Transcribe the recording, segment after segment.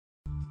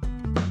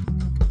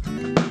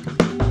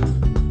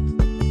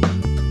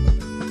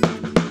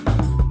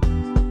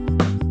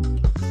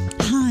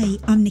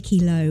I'm Nikki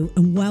Lowe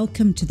and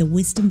welcome to the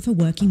Wisdom for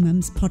Working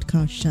Mums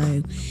podcast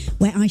show,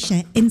 where I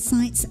share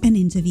insights and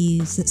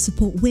interviews that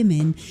support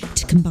women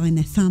to combine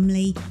their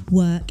family,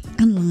 work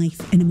and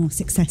life in a more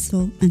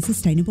successful and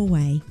sustainable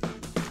way.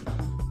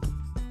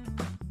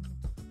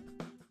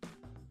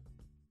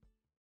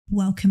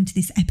 Welcome to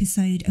this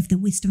episode of the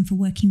Wisdom for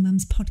Working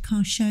Mums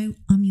podcast show.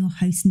 I'm your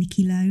host,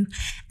 Nikki Lowe,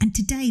 and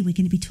today we're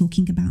going to be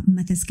talking about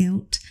mother's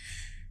guilt.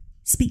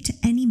 Speak to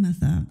any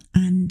mother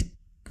and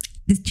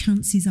the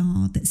chances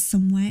are that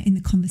somewhere in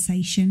the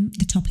conversation,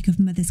 the topic of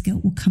mother's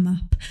guilt will come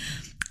up.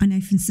 I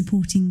know from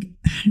supporting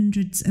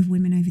hundreds of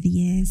women over the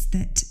years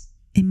that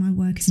in my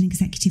work as an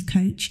executive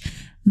coach,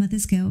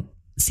 mother's guilt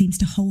seems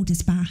to hold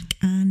us back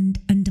and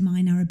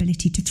undermine our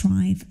ability to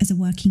thrive as a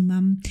working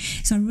mum.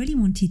 So I really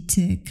wanted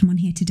to come on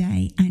here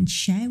today and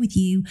share with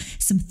you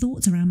some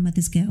thoughts around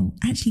mother's guilt.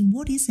 Actually,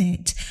 what is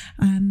it?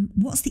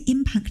 What's the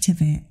impact of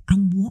it?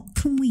 And what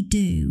can we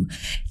do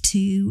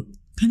to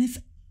kind of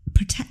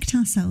protect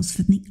ourselves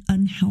from the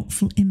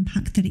unhelpful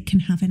impact that it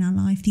can have in our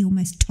life, the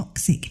almost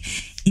toxic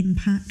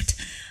impact?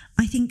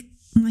 I think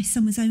my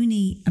son was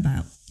only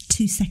about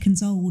 2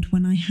 seconds old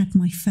when I had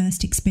my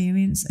first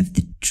experience of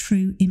the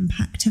true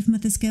impact of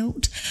mother's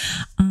guilt.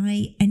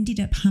 I ended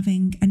up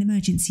having an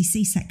emergency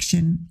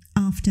C-section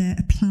after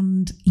a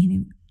planned,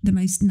 the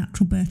most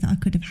natural birth that I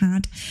could have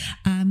had,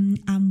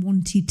 and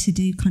wanted to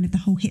do kind of the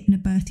whole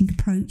hypnobirthing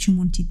approach and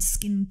wanted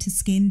skin to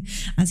skin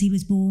as he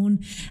was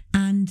born.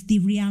 And the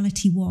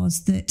reality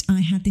was that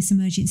I had this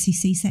emergency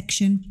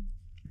C-section,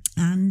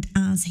 and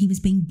as he was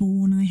being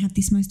born, I had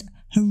this most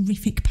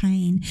horrific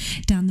pain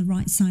down the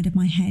right side of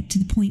my head, to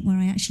the point where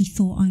I actually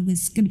thought I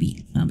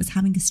was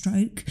having a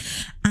stroke.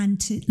 And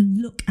to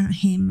look at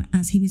him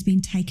as he was being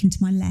taken to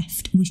my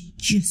left was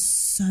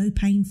just so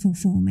painful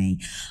for me.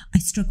 I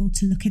struggled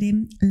to look at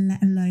him,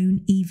 let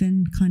alone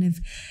even kind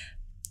of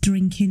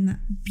drinking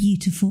that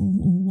beautiful,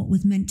 or what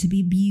was meant to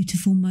be a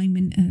beautiful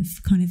moment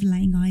of kind of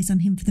laying eyes on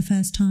him for the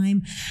first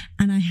time.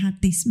 And I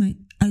had this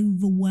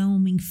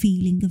overwhelming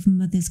feeling of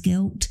mother's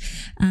guilt,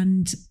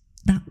 and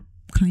that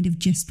kind of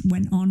just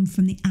went on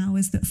from the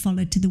hours that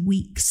followed to the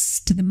weeks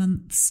to the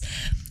months,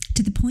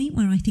 to the point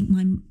where I think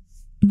my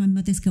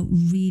mother's guilt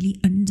really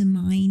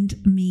undermined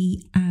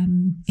me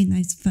in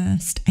those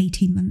first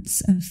 18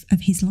 months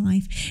of his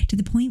life, to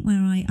the point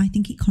where I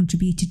think it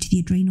contributed to the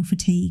adrenal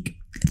fatigue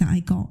that I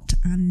got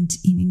and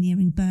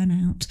nearing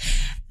burnout.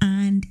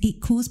 And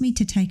it caused me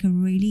to take a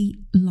really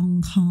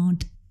long,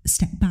 hard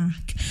step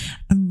back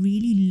and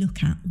really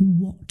look at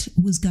what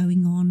was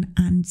going on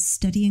and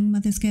studying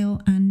mother's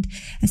guilt. And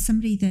as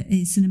somebody that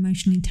is an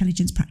emotional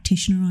intelligence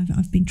practitioner,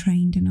 I've been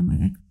trained and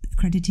I'm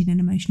accredited in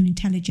emotional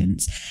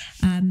intelligence.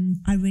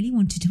 I really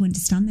wanted to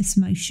understand this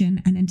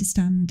emotion and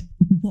understand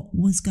what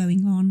was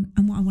going on.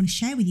 And what I want to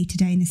share with you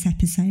today in this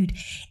episode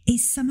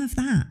is some of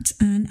that.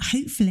 And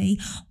hopefully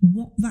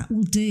what that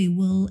will do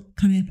will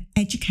kind of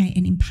educate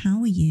and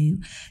empower you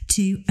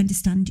to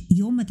understand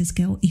your mother's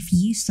guilt if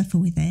you suffer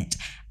with it,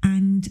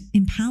 and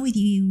empower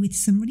you with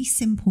some really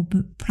simple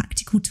but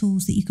practical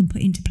tools that you can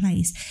put into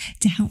place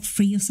to help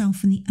free yourself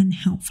from the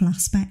unhelpful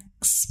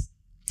aspects.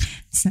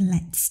 So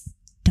let's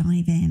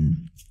dive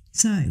in.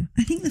 So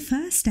I think the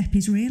first step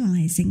is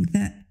realizing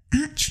that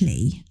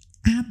actually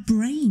our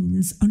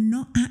brains are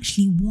not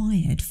actually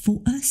wired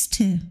for us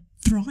to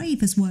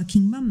thrive as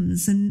working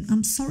mums. And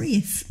I'm sorry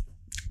if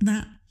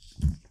that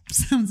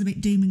sounds a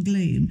bit doom and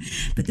gloom,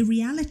 but the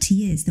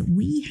reality is that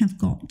we have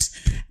got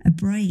a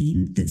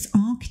brain that's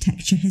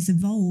architecture has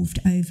evolved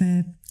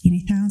over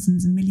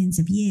thousands and millions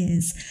of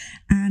years.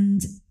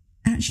 And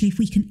actually, if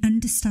we can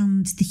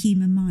understand the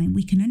human mind,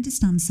 we can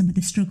understand some of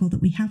the struggle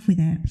that we have with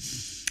it.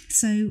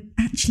 So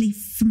actually,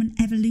 from an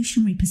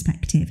evolutionary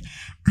perspective,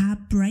 our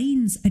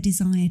brains are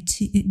designed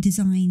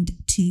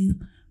to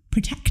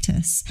protect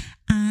us,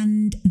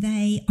 and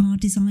they are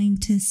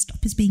designed to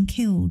stop us being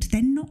killed.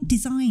 They're not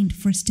designed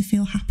for us to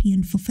feel happy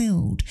and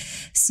fulfilled.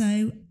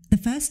 So the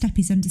first step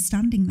is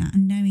understanding that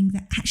and knowing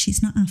that actually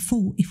it's not our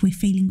fault if we're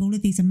feeling all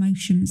of these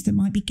emotions that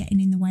might be getting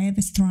in the way of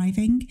us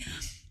thriving.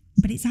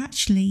 But it's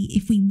actually,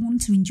 if we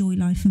want to enjoy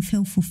life and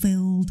feel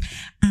fulfilled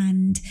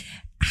and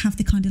have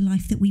the kind of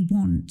life that we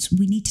want,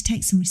 we need to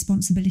take some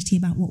responsibility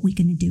about what we're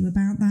going to do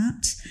about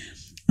that.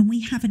 And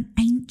we have an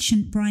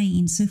ancient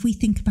brain. So if we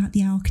think about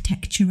the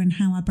architecture and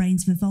how our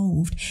brains have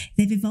evolved,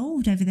 they've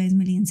evolved over those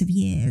millions of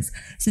years.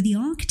 So the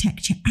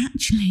architecture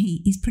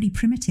actually is pretty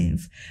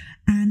primitive.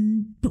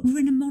 But we're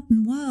in a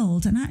modern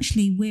world, and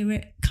actually we're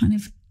at kind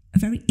of a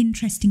very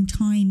interesting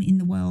time in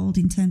the world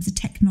in terms of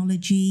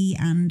technology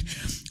and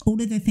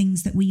all of the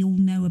things that we all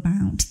know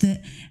about,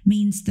 that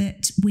means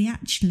that we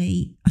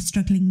actually are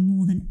struggling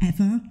more than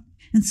ever.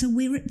 And so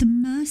we're at the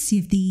mercy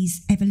of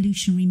these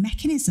evolutionary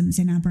mechanisms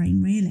in our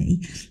brain,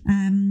 really,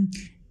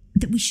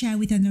 that we share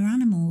with other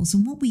animals.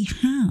 And what we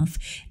have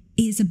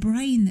is a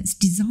brain that's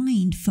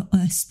designed for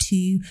us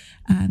to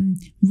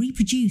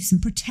reproduce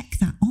and protect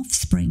that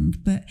offspring.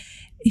 But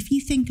if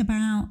you think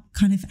about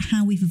kind of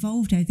how we've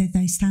evolved over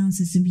those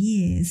thousands of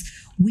years,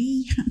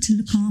 we had to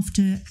look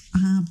after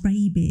our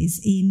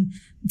babies in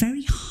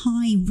very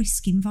high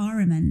risk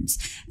environments.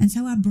 And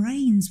so our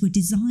brains were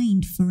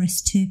designed for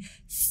us to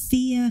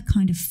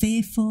kind of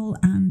fearful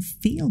and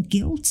feel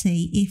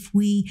guilty if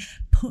we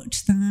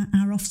put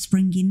our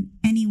offspring in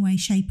any way,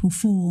 shape or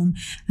form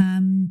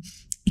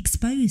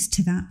exposed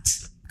to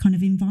that kind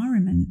of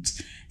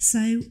environment.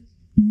 So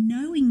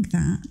knowing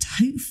that,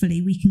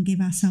 hopefully we can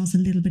give ourselves a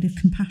little bit of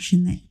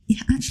compassion that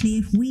actually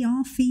if we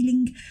are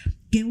feeling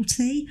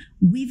guilty,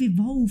 we've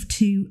evolved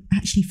to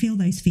actually feel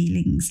those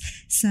feelings.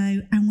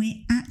 And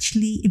we're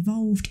actually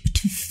evolved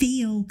to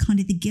feel kind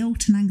of the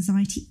guilt and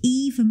anxiety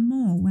even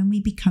more when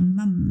we become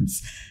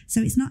mums.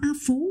 So it's not our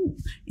fault.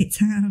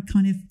 It's our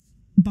kind of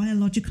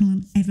biological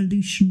and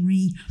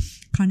evolutionary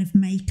kind of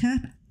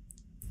makeup.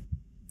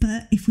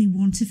 But if we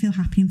want to feel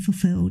happy and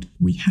fulfilled,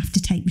 we have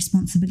to take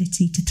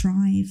responsibility to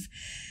thrive.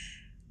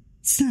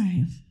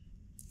 So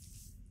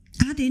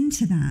add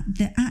into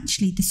that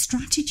actually the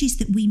strategies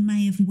that we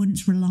may have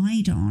once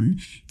relied on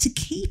to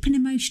keep an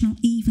emotional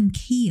even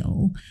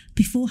keel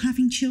before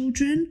having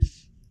children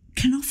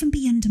can often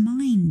be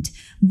undermined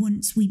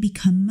once we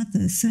become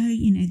mothers. So,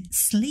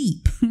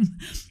 sleep,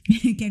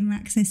 getting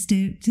access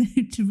to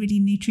really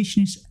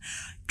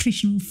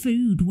nutritional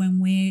food when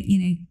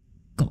we're,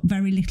 got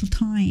very little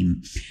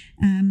time.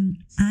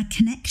 Our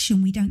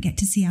connection, we don't get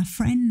to see our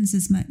friends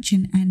as much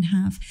and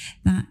have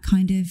that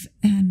kind of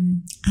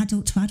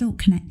adult to adult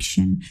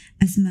connection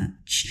as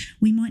much.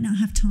 We might not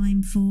have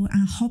time for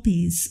our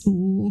hobbies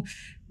or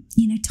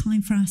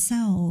time for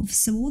ourselves.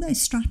 So all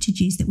those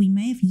strategies that we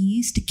may have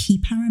used to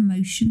keep our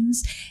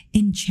emotions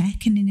in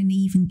check and in an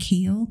even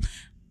keel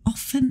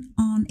often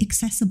aren't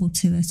accessible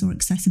to us or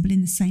accessible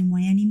in the same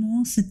way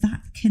anymore. So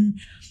that can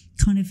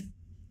kind of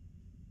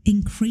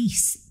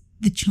increase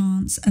the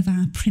chance of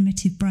our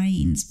primitive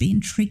brains being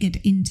triggered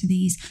into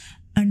these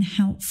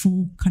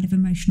unhelpful kind of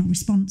emotional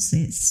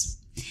responses.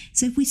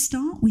 So if we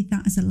start with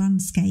that as a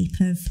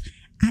landscape of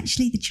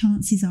actually the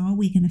chances are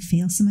we're going to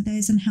feel some of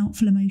those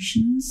unhelpful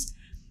emotions,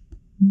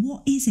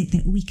 what is it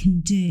that we can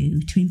do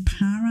to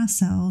empower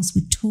ourselves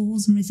with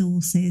tools and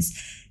resources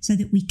so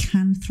that we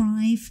can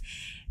thrive?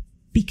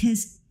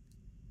 Because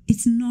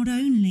it's not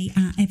only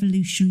our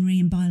evolutionary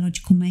and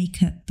biological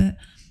makeup, but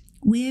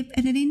we're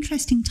at an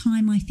interesting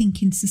time, I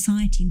think, in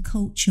society and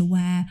culture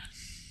where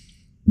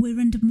we're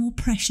under more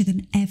pressure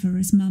than ever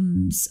as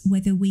mums,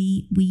 whether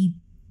we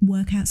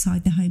work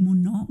outside the home or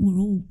not. We're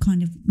all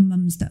kind of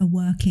mums that are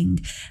working,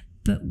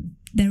 but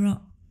there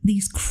are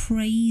these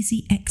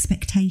crazy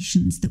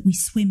expectations that we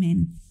swim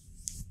in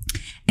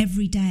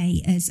every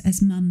day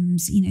as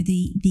mums.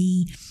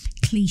 The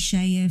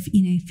cliche of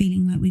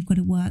feeling like we've got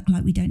to work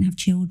like we don't have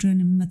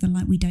children and mother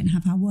like we don't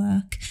have our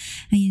work,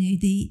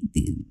 and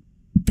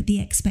but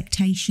the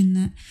expectation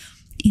that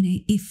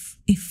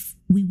if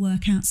we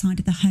work outside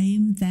of the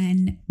home,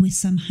 then we're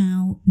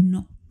somehow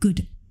not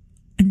good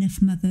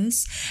enough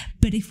mothers.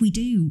 But if we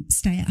do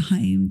stay at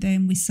home,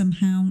 then we're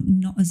somehow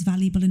not as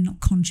valuable and not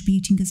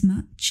contributing as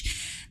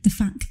much. The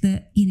fact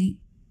that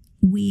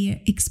we're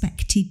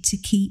expected to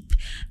keep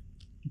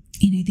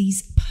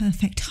these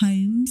perfect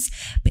homes,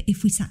 but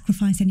if we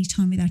sacrifice any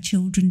time with our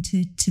children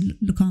to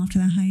look after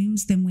their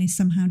homes, then we're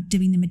somehow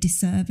doing them a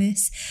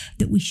disservice.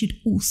 That we should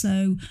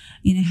also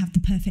have the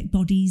perfect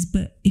bodies,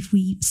 but if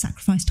we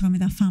sacrifice time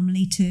with our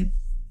family to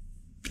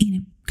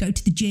go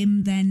to the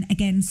gym, then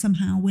again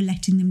somehow we're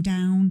letting them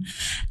down.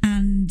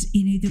 And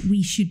that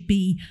we should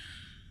be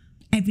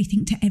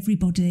everything to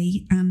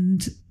everybody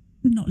and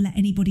not let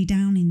anybody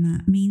down in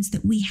that means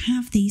that we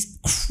have these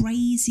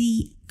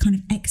crazy kind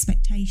of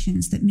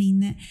expectations that mean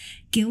that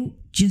guilt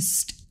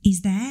just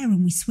is there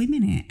and we swim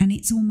in it, and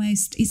it's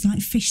like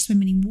fish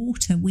swimming in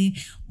water. We're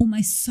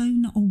almost so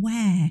not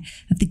aware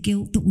of the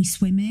guilt that we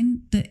swim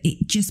in that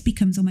it just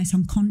becomes almost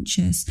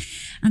unconscious.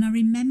 And I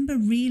remember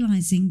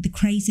realizing the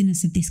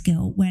craziness of this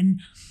guilt when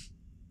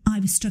I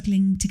was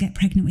struggling to get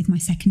pregnant with my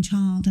second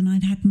child, and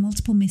I'd had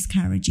multiple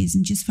miscarriages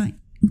and just felt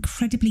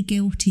incredibly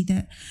guilty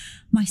that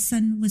my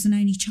son was an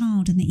only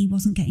child and that he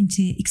wasn't getting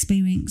to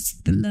experience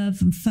the love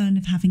and fun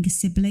of having a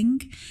sibling.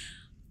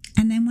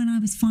 And then when I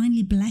was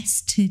finally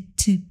blessed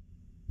to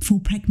fall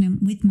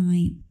pregnant with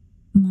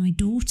my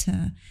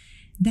daughter,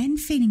 then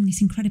feeling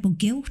this incredible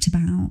guilt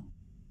about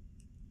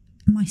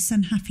my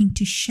son having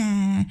to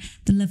share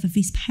the love of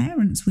his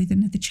parents with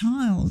another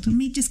child, and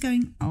me just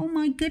going, oh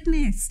my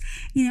goodness,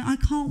 I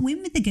can't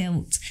win with the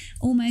guilt.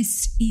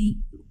 Almost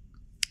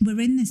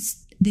we're in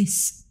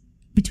this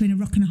between a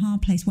rock and a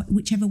hard place.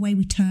 Whichever way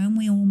we turn,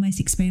 we almost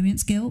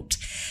experience guilt.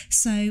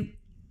 So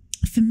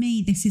for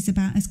me, this is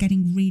about us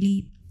getting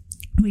really,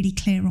 really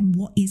clear on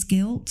what is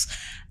guilt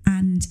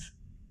and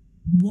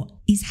what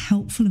is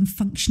helpful and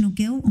functional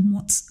guilt and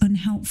what's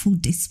unhelpful,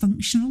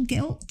 dysfunctional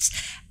guilt,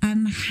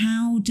 and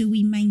how do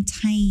we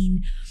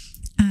maintain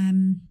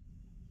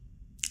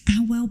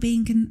our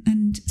well-being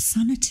and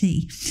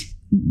sanity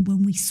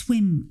when we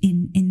swim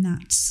in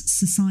that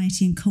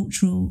society and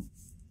cultural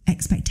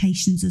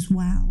expectations as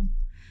well.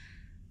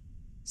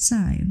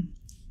 So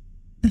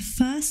the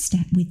first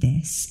step with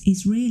this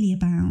is really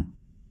about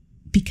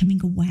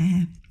becoming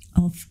aware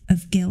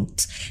of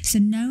guilt. So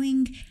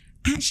knowing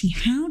actually,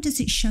 how does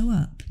it show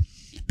up?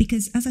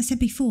 Because as I said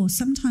before,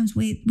 sometimes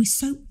we're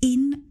so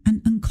in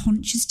and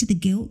unconscious to the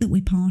guilt that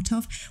we're part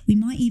of, we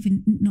might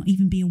even not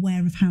even be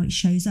aware of how it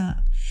shows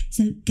up.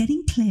 So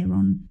getting clear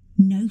on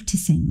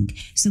noticing.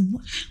 So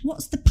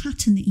what's the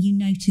pattern that you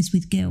notice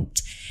with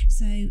guilt?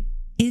 So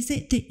is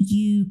it that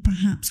you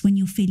perhaps when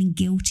you're feeling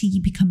guilty,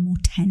 you become more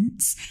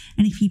tense?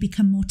 And if you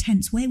become more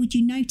tense, where would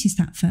you notice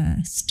that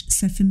first?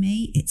 So for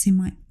me, it's in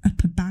my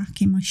upper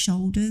back, in my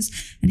shoulders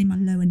and in my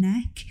lower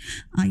neck.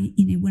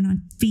 When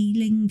I'm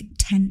feeling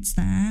tense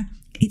there,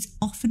 it's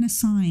often a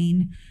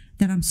sign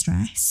that I'm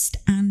stressed.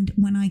 And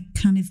when I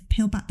kind of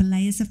peel back the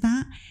layers of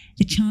that,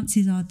 the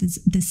chances are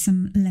there's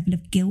some level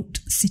of guilt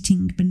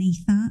sitting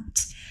beneath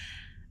that.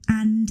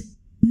 And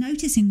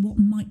noticing what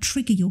might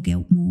trigger your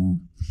guilt more.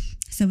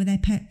 So are there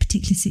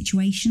particular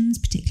situations,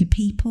 particular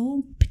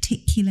people,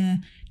 particular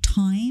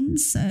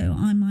times? So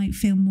I might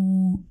feel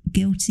more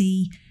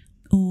guilty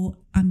or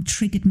I'm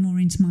triggered more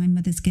into my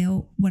mother's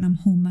guilt when I'm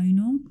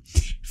hormonal,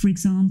 for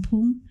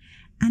example.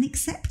 And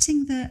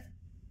accepting that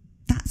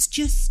that's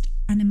just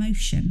an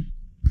emotion.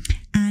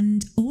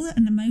 And all that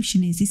an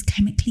emotion is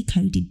chemically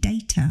coded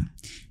data.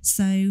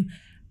 So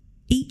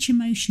each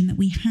emotion that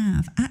we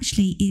have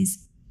actually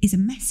is a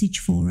message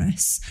for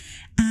us.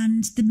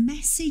 And the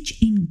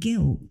message in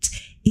guilt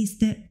is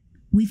that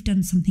we've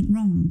done something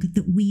wrong,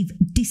 that we've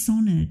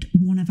dishonoured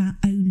one of our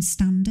own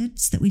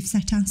standards that we've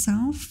set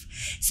ourselves.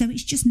 So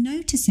it's just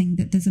noticing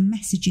that there's a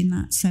message in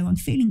that. So I'm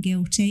feeling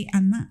guilty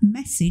and that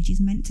message is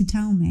meant to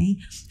tell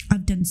me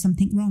I've done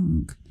something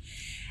wrong.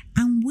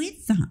 And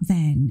with that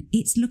then,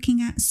 it's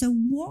looking at, so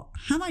what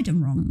have I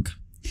done wrong?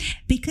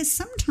 Because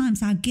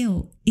sometimes our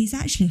guilt is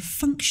actually a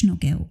functional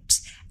guilt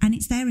and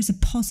it's there as a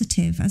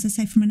positive. As I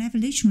say, from an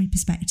evolutionary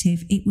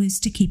perspective, it was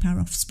to keep our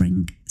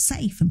offspring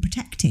safe and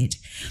protected.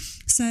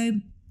 So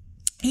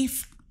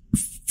if,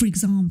 for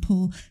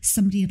example,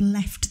 somebody had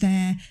left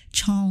their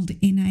child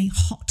in a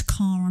hot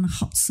car on a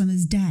hot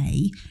summer's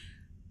day,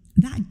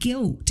 that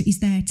guilt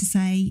is there to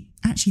say,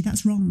 actually,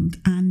 that's wrong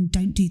and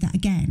don't do that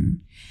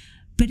again.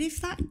 But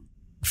if that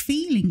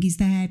feeling is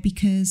there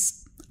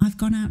because I've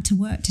gone out to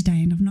work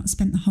today and I've not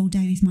spent the whole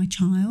day with my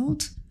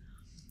child,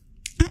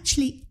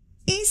 actually,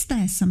 is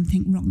there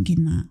something wrong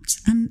in that?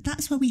 And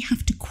that's where we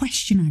have to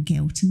question our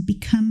guilt and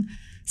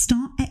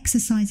start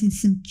exercising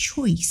some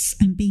choice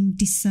and being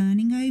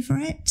discerning over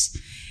it.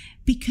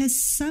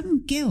 Because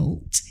some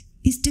guilt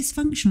is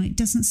dysfunctional. It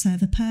doesn't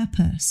serve a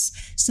purpose.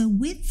 So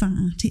with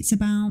that, it's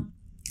about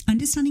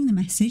understanding the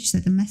message. So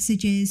the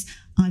message is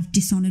I've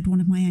dishonoured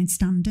one of my own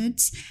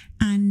standards,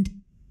 and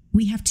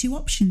we have two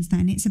options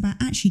then. It's about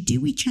actually, do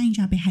we change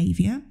our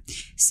behaviour?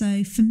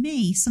 So for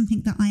me,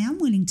 something that I am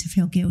willing to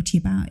feel guilty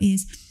about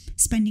is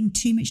spending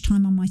too much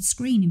time on my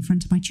screen in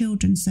front of my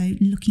children. So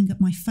looking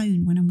at my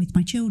phone when I'm with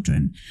my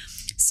children.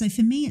 So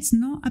for me, it's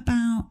not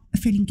about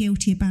feeling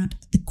guilty about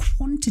the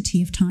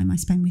quantity of time I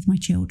spend with my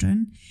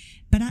children,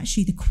 but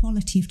actually the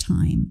quality of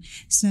time.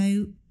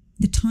 So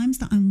the times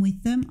that I'm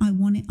with them, I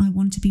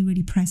want to be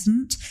really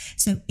present.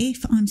 So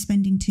if I'm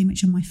spending too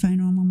much on my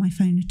phone or I'm on my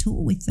phone at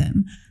all with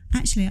them,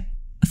 actually,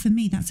 for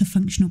me, that's a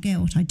functional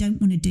guilt. I don't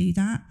want to do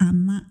that.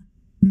 And that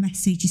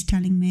message is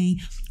telling me,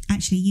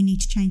 actually, you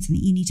need to change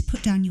something. You need to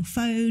put down your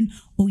phone,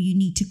 or you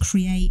need to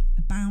create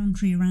a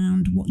boundary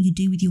around what you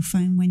do with your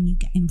phone when you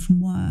get in from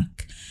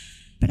work.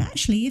 But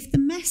actually, if the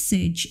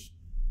message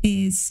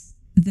is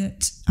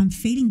that I'm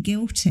feeling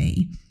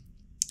guilty,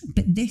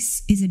 but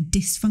this is a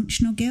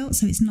dysfunctional guilt,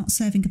 so it's not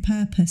serving a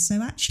purpose.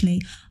 So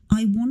actually,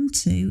 I want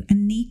to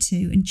and need to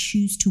and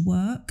choose to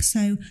work.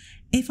 So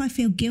if I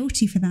feel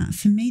guilty for that,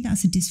 for me,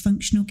 that's a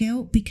dysfunctional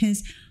guilt,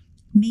 because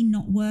me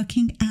not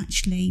working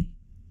actually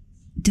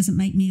doesn't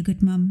make me a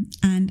good mum.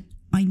 And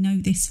I know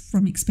this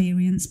from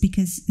experience,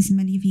 because as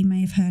many of you may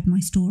have heard my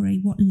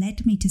story, what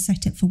led me to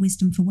set up for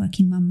Wisdom for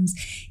Working Mums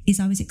is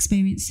I was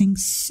experiencing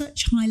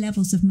such high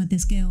levels of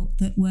mother's guilt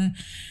that were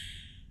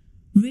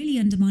really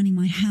undermining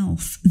my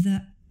health,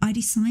 that I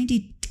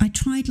decided, I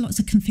tried lots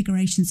of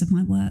configurations of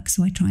my work.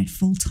 So I tried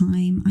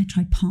full-time, I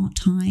tried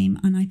part-time,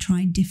 and I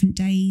tried different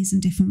days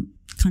and different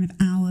kind of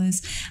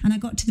hours. And I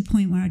got to the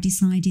point where I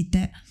decided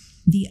that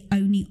the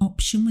only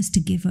option was to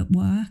give up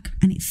work,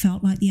 and it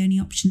felt like the only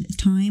option at the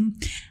time.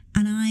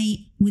 And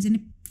I was in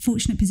a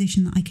fortunate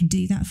position that I could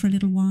do that for a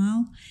little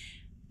while.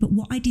 But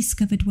what I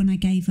discovered when I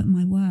gave up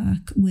my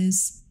work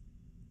was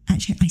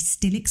actually I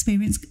still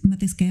experienced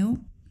mother's guilt,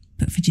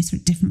 but for just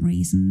different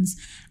reasons.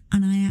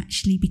 And I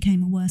actually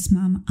became a worse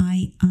mum.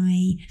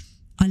 I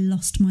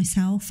lost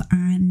myself,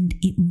 and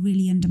it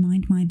really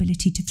undermined my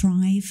ability to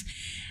thrive.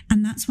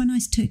 And that's when I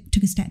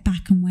took a step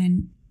back and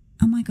went,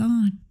 oh my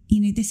God,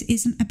 this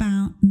isn't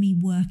about me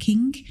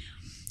working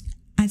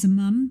as a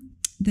mum.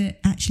 that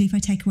actually if I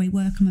take away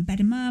work, I'm a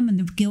better mum and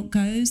the guilt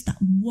goes. That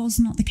was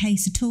not the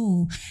case at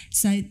all.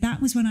 So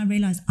that was when I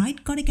realised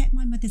I'd got to get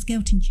my mother's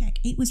guilt in check.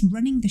 It was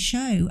running the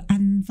show,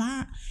 and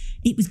that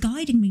it was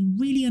guiding me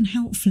really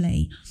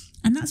unhelpfully.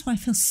 And that's why I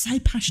feel so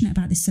passionate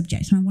about this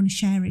subject, and I want to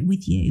share it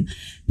with you,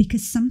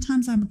 because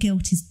sometimes our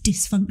guilt is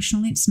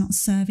dysfunctional, it's not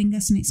serving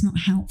us and it's not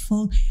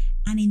helpful.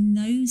 And in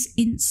those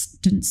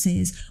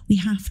instances, we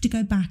have to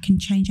go back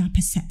and change our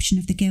perception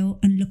of the guilt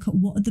and look at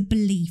what are the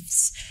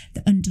beliefs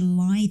that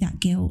underlie that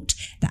guilt,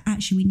 that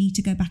actually we need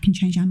to go back and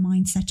change our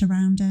mindset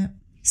around it.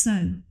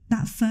 So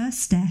that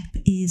first step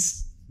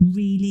is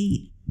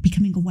really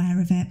becoming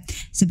aware of it.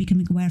 So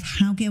becoming aware of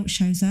how guilt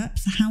shows up,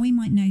 so how we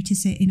might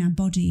notice it in our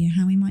body,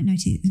 how we might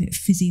notice it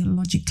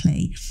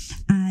physiologically,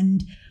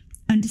 and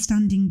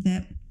understanding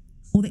that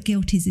all that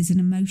guilt is an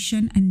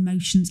emotion, and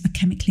emotions are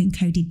chemically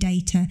encoded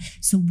data.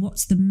 So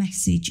what's the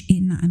message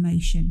in that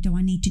emotion? Do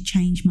I need to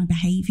change my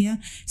behaviour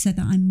so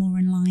that I'm more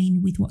in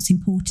line with what's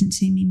important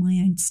to me,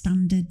 my own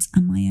standards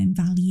and my own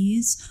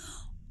values?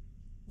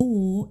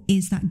 Or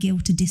is that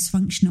guilt a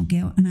dysfunctional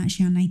guilt, and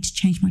actually I need to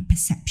change my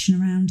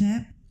perception around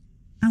it?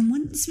 And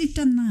once we've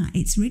done that,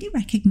 it's really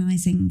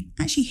recognising,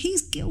 actually,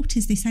 whose guilt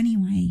is this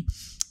anyway?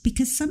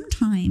 Because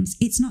sometimes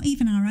it's not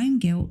even our own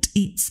guilt,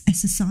 it's a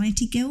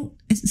society guilt,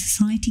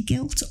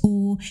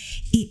 or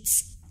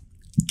it's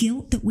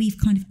guilt that we've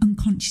kind of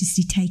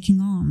unconsciously taken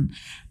on.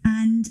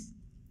 And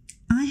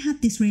I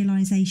had this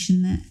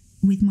realisation that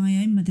with my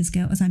own mother's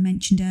guilt, as I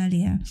mentioned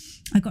earlier,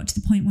 I got to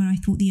the point where I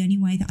thought the only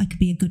way that I could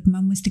be a good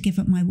mum was to give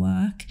up my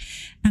work.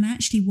 And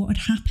actually what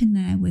had happened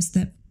there was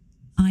that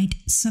I'd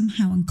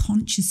somehow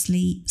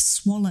unconsciously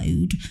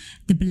swallowed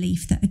the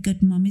belief that a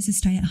good mum is a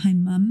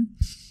stay-at-home mum.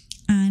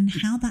 And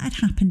how that had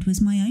happened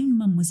was my own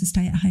mum was a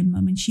stay-at-home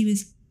mum, and she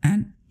was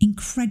an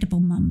incredible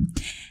mum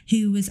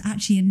who was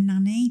actually a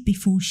nanny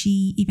before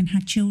she even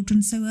had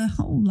children. So her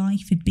whole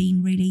life had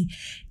been really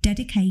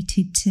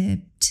dedicated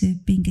to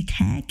being a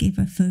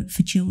caregiver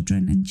for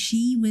children, and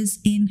she was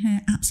in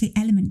her absolute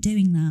element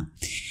doing that.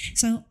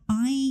 So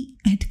I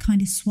had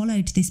kind of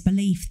swallowed this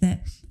belief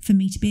that for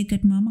me to be a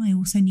good mum, I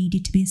also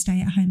needed to be a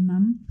stay-at-home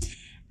mum.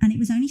 And it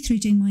was only through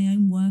doing my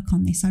own work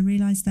on this I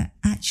realised that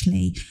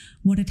actually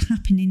what had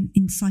happened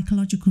in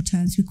psychological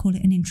terms, we call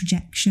it an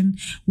introjection,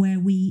 where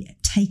we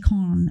take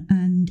on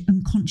and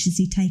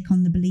unconsciously take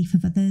on the belief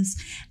of others.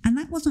 And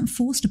that wasn't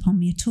forced upon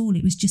me at all.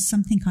 It was just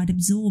something I'd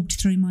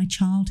absorbed through my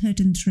childhood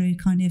and through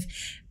kind of,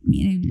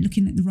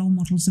 looking at the role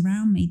models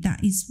around me.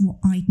 That is what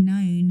I'd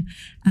known.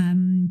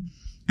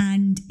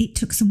 And it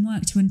took some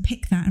work to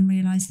unpick that and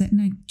realise that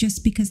no,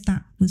 just because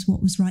that was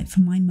what was right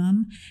for my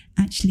mum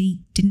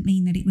actually didn't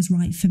mean that it was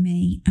right for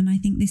me. And I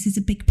think this is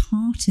a big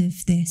part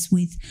of this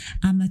with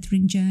our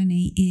mothering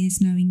journey, is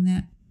knowing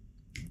that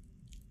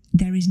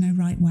there is no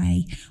right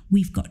way.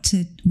 We've got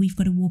to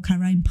walk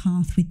our own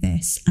path with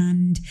this,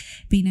 and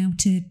being able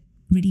to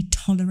really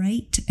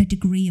tolerate a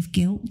degree of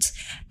guilt,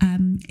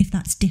 if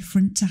that's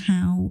different to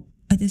how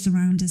others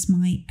around us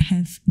might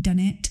have done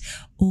it,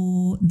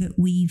 or that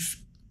we've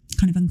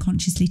kind of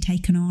unconsciously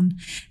taken on.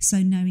 So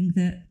knowing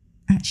that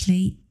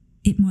actually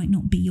it might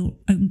not be your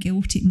own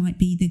guilt, it might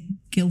be the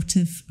guilt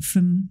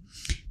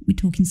we're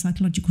talking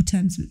psychological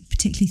terms,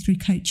 particularly through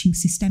coaching,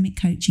 systemic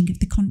coaching, of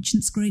the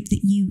conscience group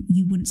that you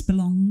once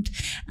belonged,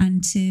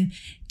 and to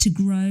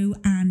grow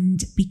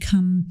and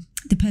become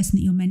the person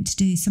that you're meant to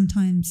do.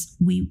 Sometimes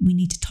we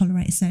need to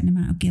tolerate a certain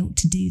amount of guilt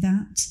to do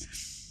that.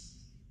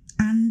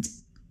 And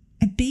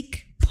a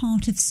big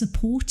part of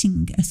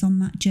supporting us on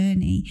that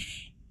journey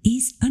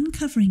is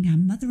uncovering our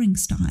mothering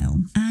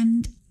style.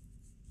 And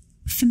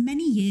for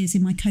many years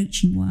in my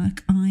coaching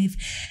work, I've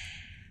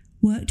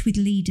worked with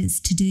leaders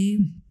to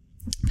do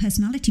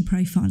personality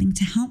profiling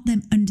to help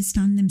them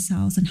understand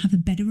themselves and have a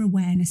better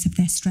awareness of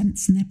their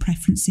strengths and their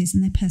preferences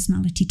and their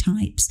personality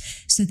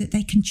types, so that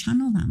they can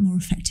channel that more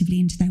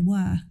effectively into their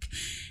work.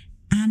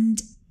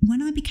 And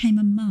when I became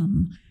a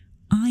mum,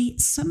 I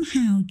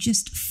somehow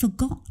just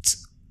forgot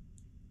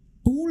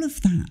all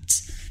of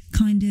that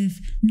kind of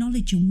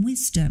knowledge and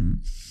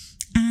wisdom.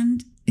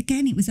 And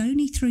again, it was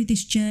only through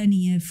this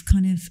journey of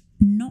kind of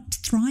not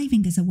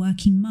thriving as a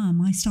working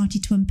mum, I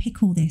started to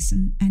unpick all this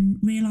and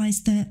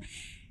realised that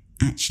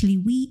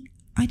actually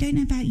I don't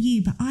know about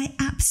you, but I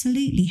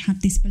absolutely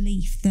had this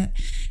belief that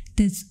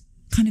there's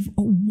kind of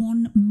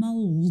one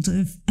mould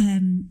of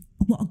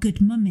what a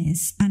good mum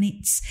is, and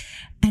it's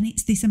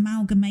this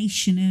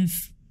amalgamation of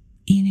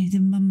the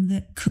mum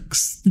that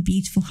cooks the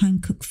beautiful home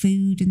cooked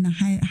food and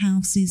the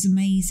house is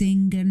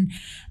amazing,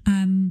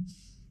 and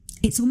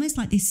it's almost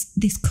like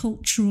this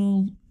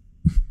cultural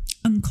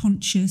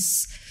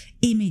unconscious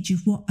image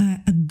of what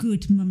a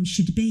good mum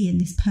should be, and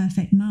this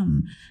perfect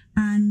mum.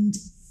 And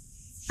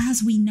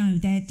as we know,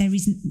 there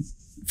isn't,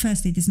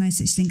 firstly, there's no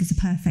such thing as a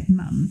perfect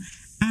mum,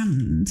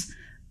 and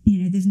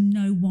there's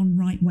no one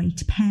right way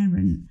to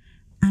parent,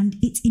 and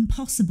it's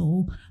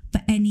impossible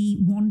for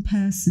any one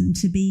person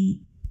to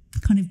be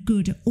kind of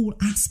good at all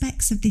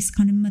aspects of this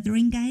kind of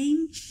mothering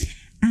game.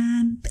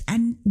 And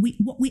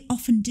what we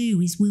often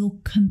do is we'll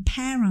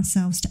compare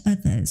ourselves to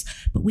others,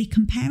 but we're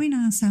comparing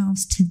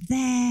ourselves to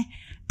their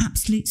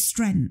absolute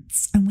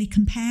strengths, and we're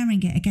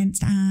comparing it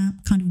against our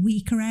kind of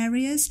weaker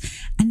areas,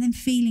 and then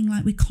feeling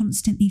like we're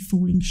constantly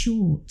falling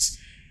short.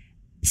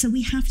 So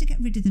we have to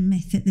get rid of the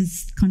myth that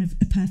there's kind of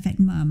a perfect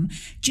mum.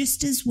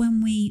 Just as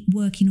when we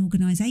work in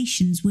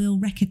organisations, we'll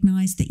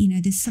recognise that,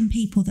 there's some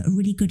people that are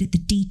really good at the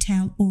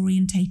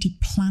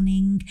detail-orientated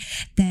planning.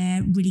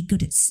 They're really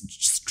good at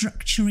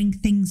structuring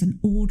things and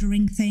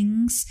ordering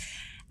things.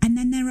 And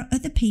then there are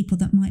other people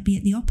that might be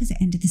at the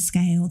opposite end of the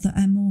scale, that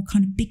are more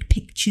kind of big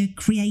picture,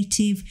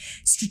 creative,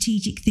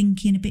 strategic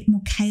thinking, a bit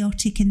more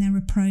chaotic in their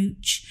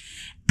approach.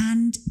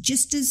 And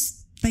just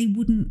as they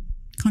wouldn't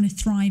kind of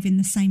thrive in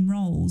the same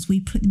roles, we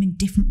put them in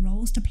different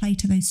roles to play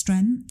to those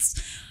strengths.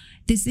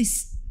 There's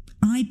this,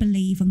 I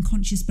believe,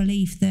 unconscious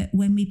belief that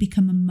when we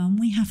become a mum,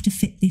 we have to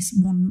fit this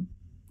one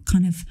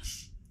kind of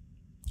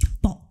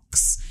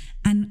box.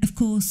 And of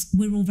course,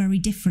 we're all very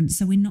different,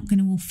 so we're not going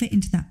to all fit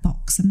into that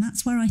box. And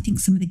that's where I think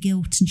some of the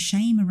guilt and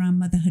shame around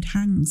motherhood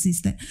hangs,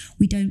 is that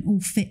we don't all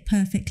fit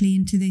perfectly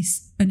into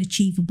this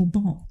unachievable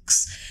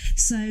box.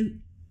 So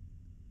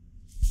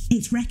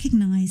it's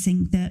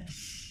recognising that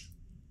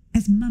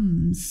as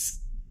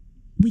mums,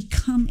 we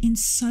come in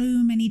so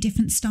many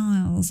different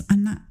styles,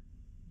 and that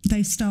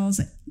those styles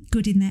are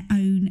good in their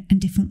own and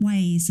different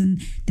ways.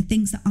 And the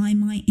things that I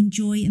might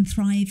enjoy and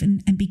thrive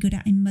and be good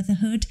at in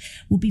motherhood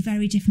will be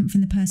very different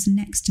from the person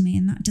next to me.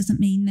 And that doesn't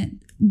mean that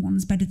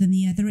one's better than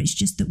the other. It's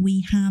just that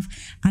we have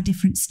our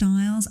different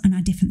styles and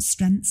our different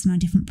strengths and our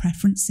different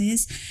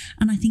preferences.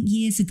 And I think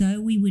years ago,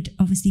 we would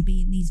obviously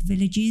be in these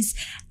villages,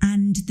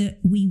 and that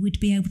we would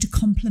be able to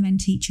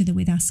complement each other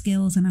with our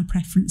skills and our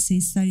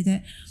preferences, so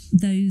that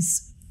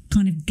those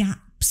kind of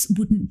gaps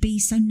wouldn't be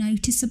so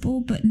noticeable.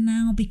 But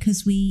now,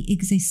 because we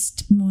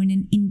exist more in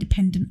an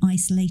independent,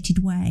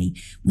 isolated way,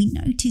 we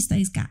notice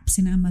those gaps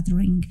in our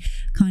mothering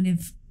kind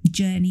of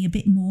journey a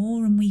bit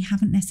more, and we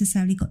haven't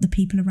necessarily got the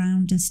people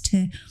around us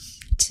to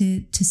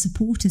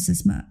support us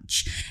as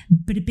much.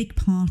 But a big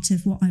part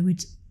of what I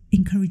would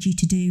encourage you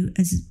to do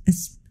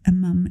as a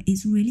mum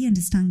is really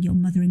understand your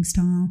mothering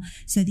style,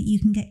 so that you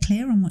can get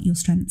clear on what your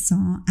strengths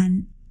are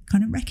and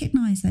kind of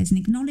recognise those and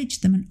acknowledge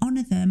them and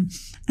honour them,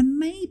 and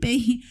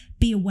maybe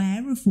be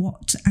aware of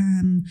what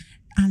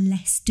our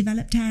less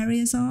developed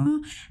areas are,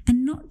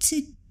 and not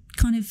to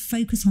kind of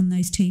focus on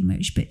those too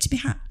much, but to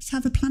perhaps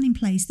have a plan in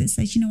place that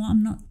says,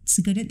 I'm not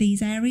so good at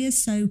these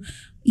areas, so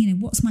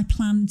what's my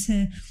plan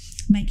to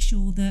make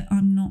sure that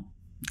I'm not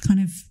kind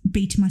of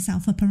beating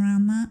myself up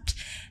around that.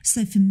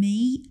 So for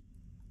me,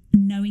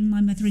 knowing my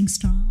mothering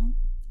style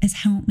has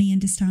helped me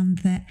understand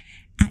that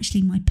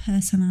actually my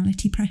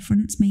personality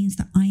preference means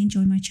that I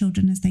enjoy my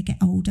children as they get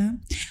older.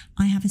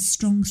 I have a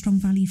strong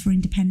value for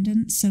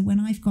independence. So when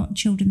I've got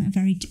children that are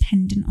very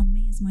dependent on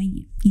me, as my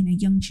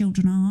young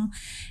children are,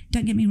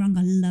 don't get me wrong,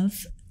 I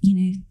love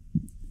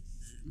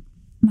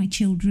my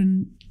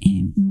children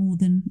more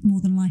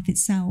than life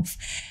itself,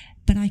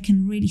 but I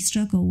can really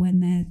struggle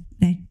when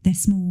they're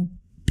small,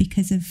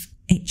 because of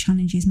it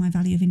challenges my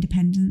value of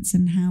independence,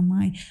 and how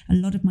a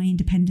lot of my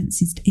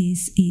independence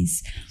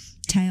is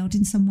tailed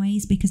in some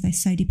ways because they're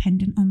so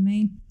dependent on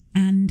me.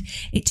 And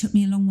it took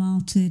me a long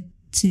while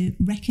to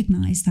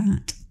recognise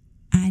that.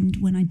 And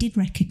when I did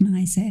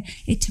recognise it,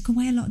 it took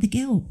away a lot of the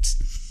guilt.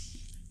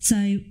 So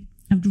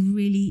I would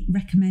really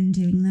recommend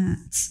doing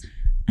that.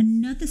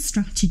 Another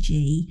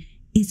strategy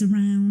is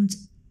around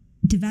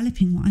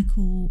developing what I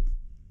call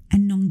a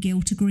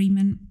non-guilt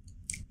agreement.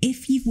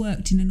 If you've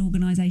worked in an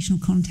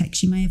organisational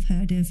context, you may have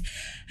heard of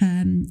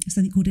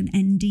something called an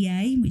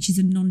NDA, which is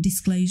a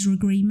non-disclosure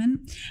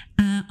agreement.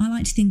 I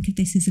like to think of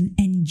this as an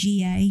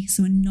NGA,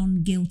 so a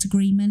non-guilt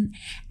agreement.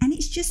 And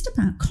it's just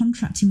about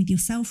contracting with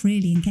yourself,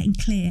 really, and getting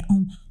clear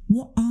on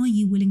what are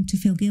you willing to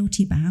feel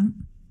guilty about.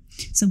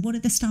 So what are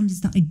the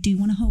standards that I do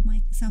want to hold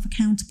myself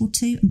accountable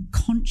to, and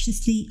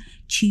consciously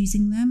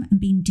choosing them and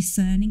being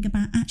discerning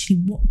about actually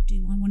what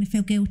do I want to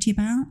feel guilty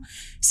about.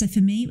 So for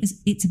me,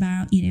 it's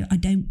about, I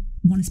don't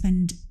want to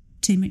spend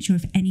too much or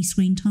any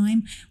screen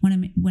time when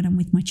I'm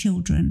with my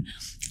children.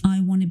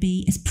 I want to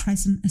be as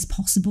present as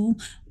possible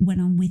when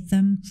I'm with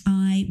them.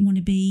 I want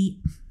to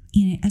be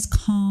as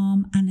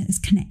calm and as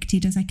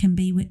connected as I can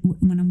be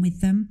when I'm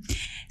with them.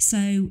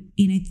 So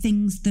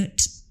things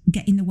that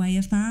get in the way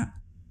of that,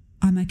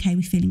 I'm okay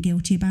with feeling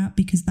guilty about,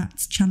 because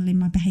that's channeling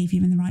my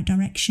behaviour in the right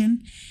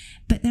direction.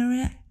 But there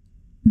are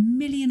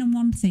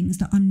 1,000,001 things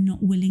that I'm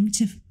not willing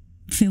to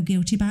feel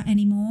guilty about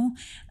anymore.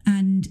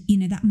 And,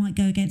 that might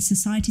go against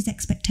society's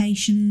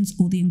expectations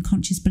or the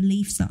unconscious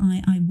beliefs that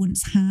I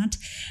once had.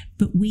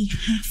 But we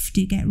have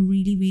to get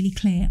really, really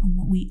clear on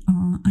what we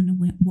are and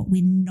what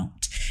we're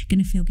not going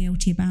to feel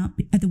guilty about.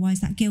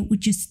 Otherwise, that guilt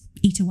would just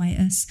eat away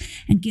at us.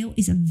 And guilt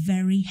is a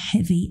very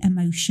heavy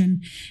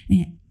emotion.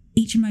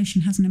 each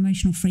emotion has an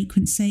emotional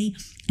frequency,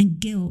 and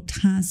guilt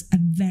has a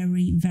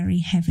very, very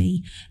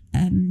heavy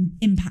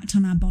impact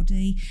on our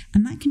body.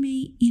 And that can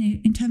be,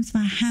 in terms of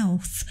our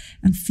health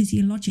and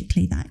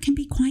physiologically, that can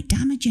be quite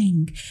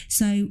damaging.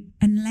 So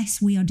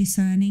unless we are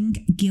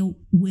discerning, guilt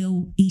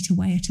will eat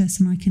away at us.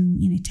 And I can,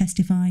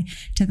 testify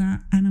to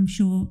that. And I'm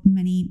sure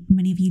many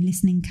of you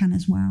listening can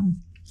as well.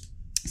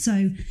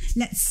 So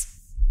let's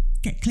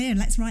get clear.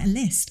 Let's write a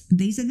list.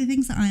 These are the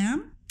things that I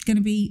am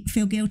going to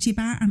feel guilty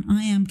about, and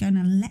I am going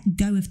to let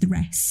go of the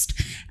rest.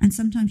 And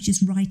sometimes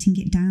just writing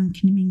it down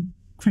can be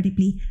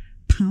incredibly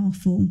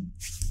powerful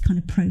kind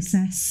of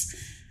process.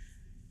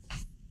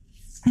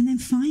 And then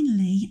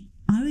finally,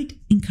 I would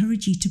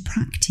encourage you to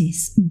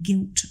practice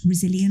guilt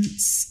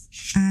resilience.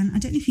 And I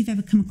don't know if you've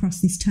ever come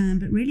across this term,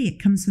 but really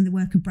it comes from the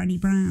work of Brené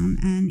Brown.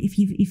 And if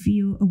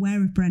you're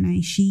aware of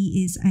Brené,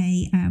 she is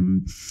a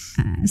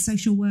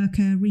social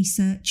worker,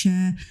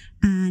 researcher,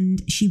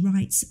 and she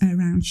writes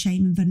around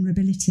shame and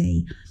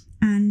vulnerability.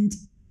 And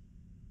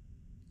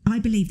I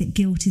believe that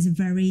guilt is a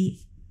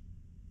very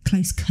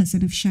close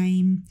cousin of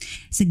shame.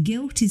 So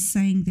guilt is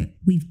saying that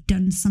we've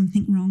done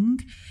something wrong.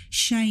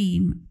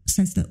 Shame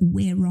says that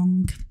we're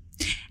wrong.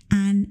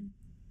 And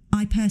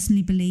I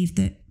personally believe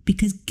that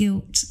because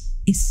guilt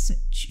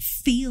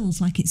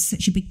feels like it's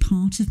such a big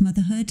part of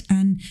motherhood,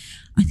 and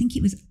I think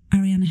it was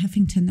Arianna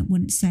Huffington that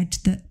once said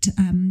that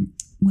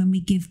when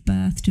we give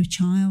birth to a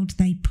child,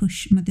 they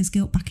push mother's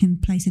guilt back in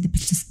place of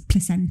the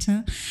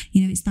placenta.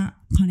 It's that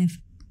kind of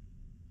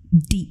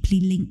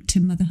deeply linked to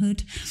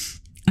motherhood.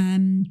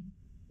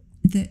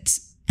 That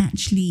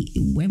actually,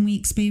 when we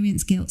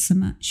experience guilt so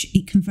much,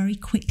 it can very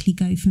quickly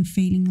go from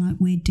feeling like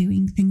we're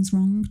doing things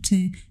wrong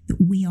to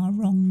that we are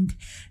wrong,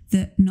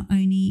 that not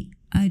only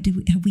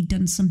have we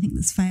done something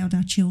that's failed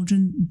our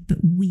children, but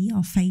we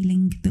are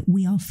failing, that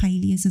we are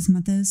failures as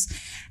mothers.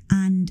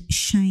 And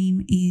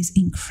shame is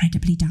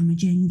incredibly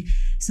damaging.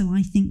 So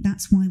I think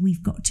that's why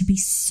we've got to be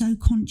so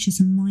conscious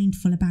and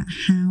mindful about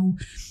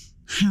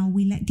how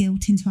we let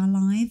guilt into our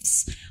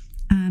lives.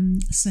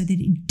 So that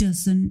it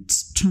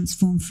doesn't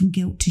transform from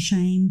guilt to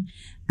shame.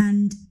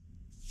 And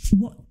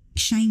what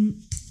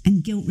shame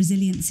and guilt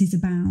resilience is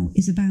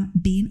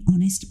about being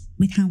honest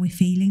with how we're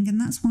feeling. And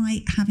that's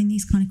why having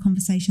these kind of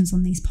conversations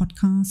on these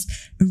podcasts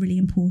are really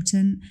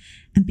important,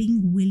 and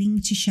being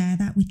willing to share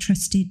that with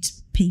trusted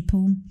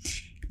people,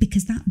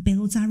 because that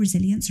builds our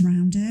resilience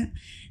around it.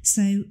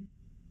 So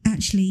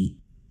actually,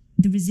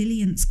 the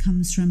resilience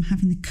comes from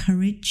having the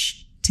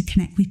courage to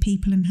connect with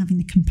people and having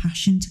the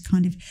compassion to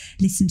kind of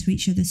listen to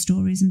each other's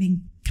stories and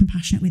being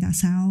compassionate with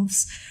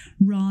ourselves,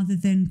 rather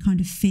than kind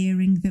of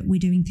fearing that we're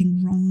doing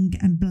things wrong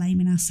and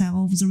blaming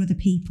ourselves or other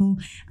people.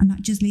 And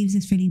that just leaves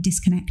us feeling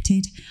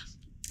disconnected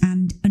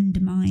and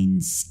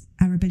undermines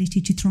our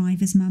ability to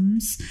thrive as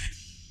mums.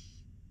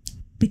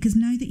 Because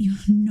know that you're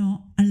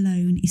not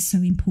alone is so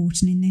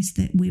important in this,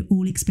 that we're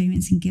all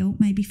experiencing guilt,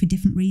 maybe for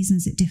different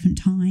reasons at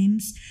different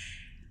times.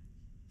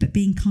 But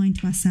being kind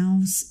to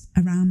ourselves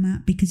around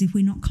that, because if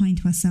we're not kind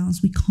to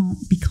ourselves, we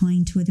can't be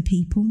kind to other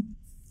people.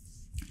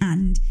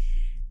 And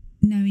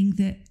knowing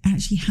that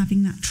actually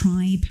having that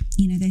tribe,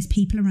 there's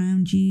people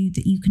around you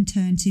that you can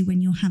turn to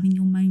when you're having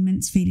your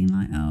moments feeling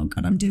like, oh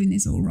God, I'm doing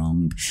this all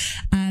wrong.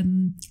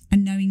 And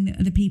knowing that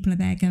other people are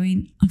there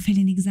going, I'm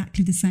feeling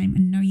exactly the same.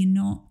 And no, you're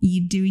not.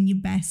 You're doing your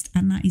best.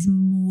 And that is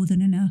more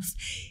than enough,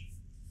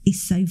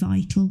 is so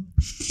vital.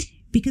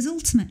 Because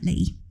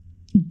ultimately,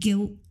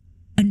 guilt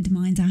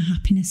undermines our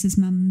happiness as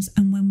mums,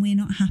 and when we're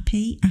not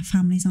happy, our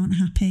families aren't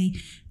happy,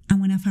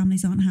 and when our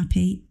families aren't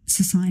happy,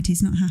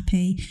 society's not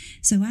happy.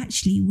 So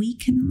actually, we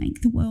can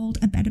make the world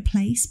a better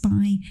place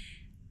by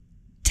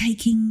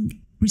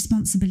taking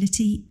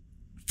responsibility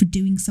for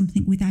doing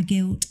something with our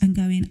guilt and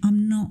going,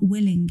 I'm not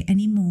willing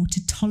anymore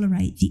to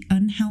tolerate the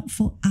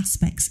unhelpful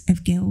aspects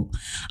of guilt.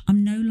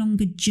 I'm no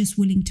longer just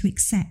willing to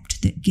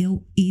accept that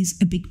guilt is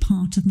a big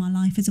part of my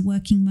life as a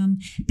working mum,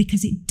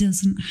 because it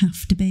doesn't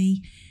have to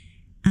be.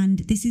 And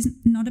this is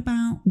not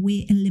about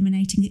we're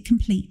eliminating it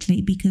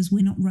completely, because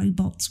we're not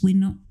robots. We're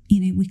not,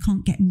 we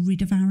can't get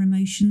rid of our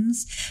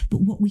emotions.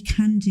 But what we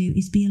can do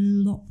is be a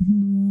lot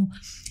more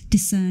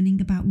discerning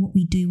about what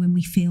we do when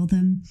we feel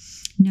them,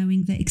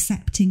 knowing that,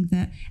 accepting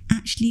that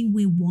actually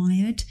we're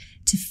wired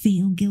to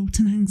feel guilt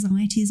and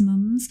anxiety as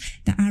mums,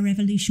 that our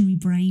evolutionary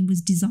brain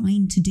was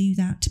designed to do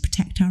that, to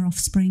protect our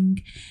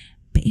offspring.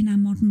 But in our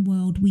modern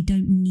world, we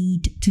don't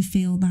need to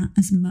feel that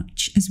as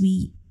much as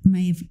we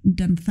may have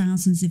done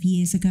thousands of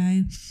years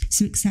ago.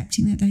 So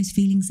accepting that those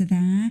feelings are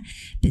there,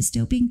 but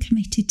still being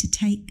committed to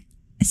take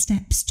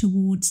steps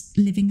towards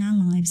living our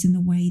lives in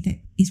the way that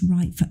is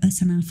right for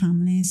us and our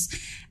families.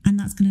 And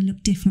that's going to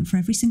look different for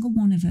every single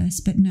one of us,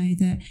 but know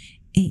that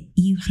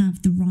you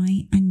have the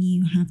right and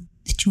you have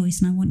the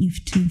choice. And I want you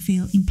to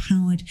feel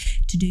empowered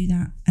to do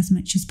that as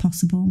much as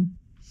possible.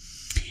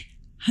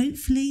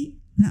 Hopefully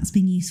that's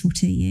been useful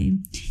to you.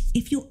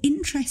 If you're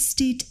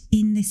interested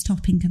in this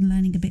topic and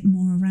learning a bit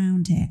more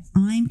around it,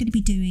 I'm going to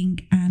be doing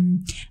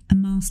a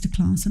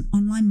masterclass, an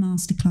online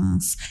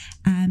masterclass.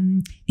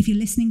 If you're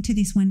listening to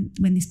this when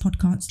this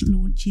podcast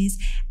launches,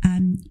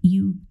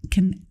 you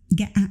can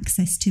get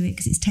access to it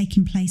because it's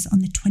taking place on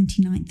the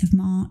 29th of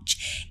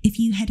March. If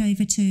you head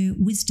over to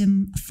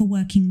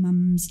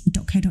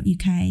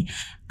wisdomforworkingmums.co.uk,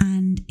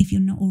 and if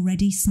you're not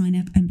already, sign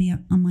up and be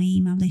on my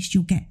email list,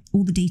 you'll get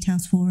all the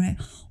details for it.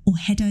 Or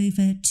head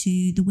over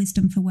to the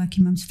Wisdom for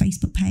Working Mums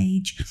Facebook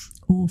page,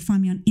 or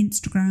find me on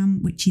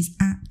Instagram, which is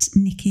at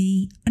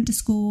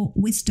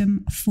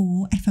Nikki_wisdom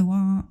for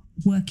FOR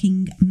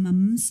working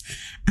mums,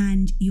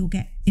 and you'll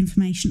get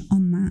information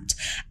on that.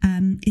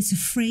 It's a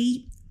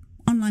free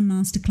online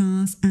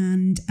masterclass,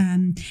 and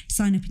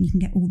sign up and you can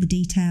get all the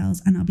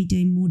details, and I'll be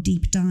doing more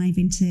deep dive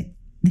into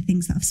the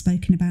things that I've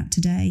spoken about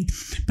today,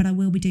 but I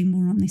will be doing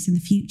more on this in the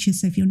future.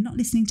 So if you're not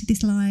listening to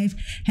this live,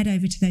 head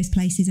over to those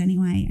places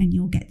anyway, and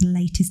you'll get the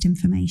latest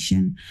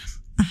information.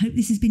 I hope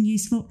this has been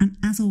useful, and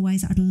as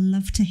always, I'd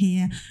love to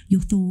hear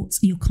your thoughts,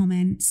 your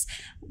comments,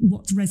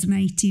 what's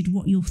resonated,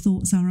 what your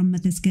thoughts are on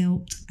mother's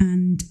guilt,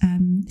 and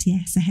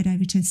so head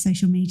over to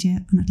social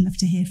media and I'd love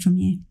to hear from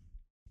you.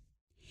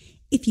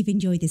 If you've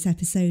enjoyed this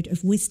episode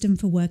of Wisdom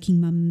for Working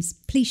Mums,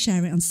 please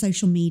share it on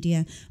social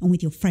media and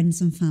with your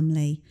friends and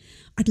family.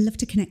 I'd love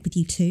to connect with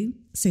you too,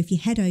 so if you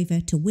head over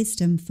to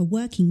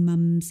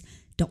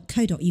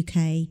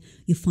wisdomforworkingmums.co.uk,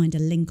 you'll find a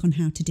link on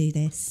how to do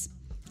this.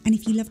 And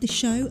if you love the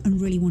show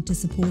and really want to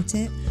support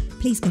it,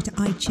 please go to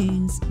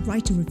iTunes,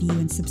 write a review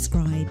and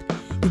subscribe.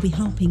 You'll be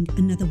helping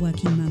another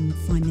working mum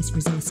find this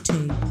resource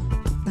too.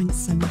 Thanks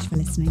so much for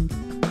listening.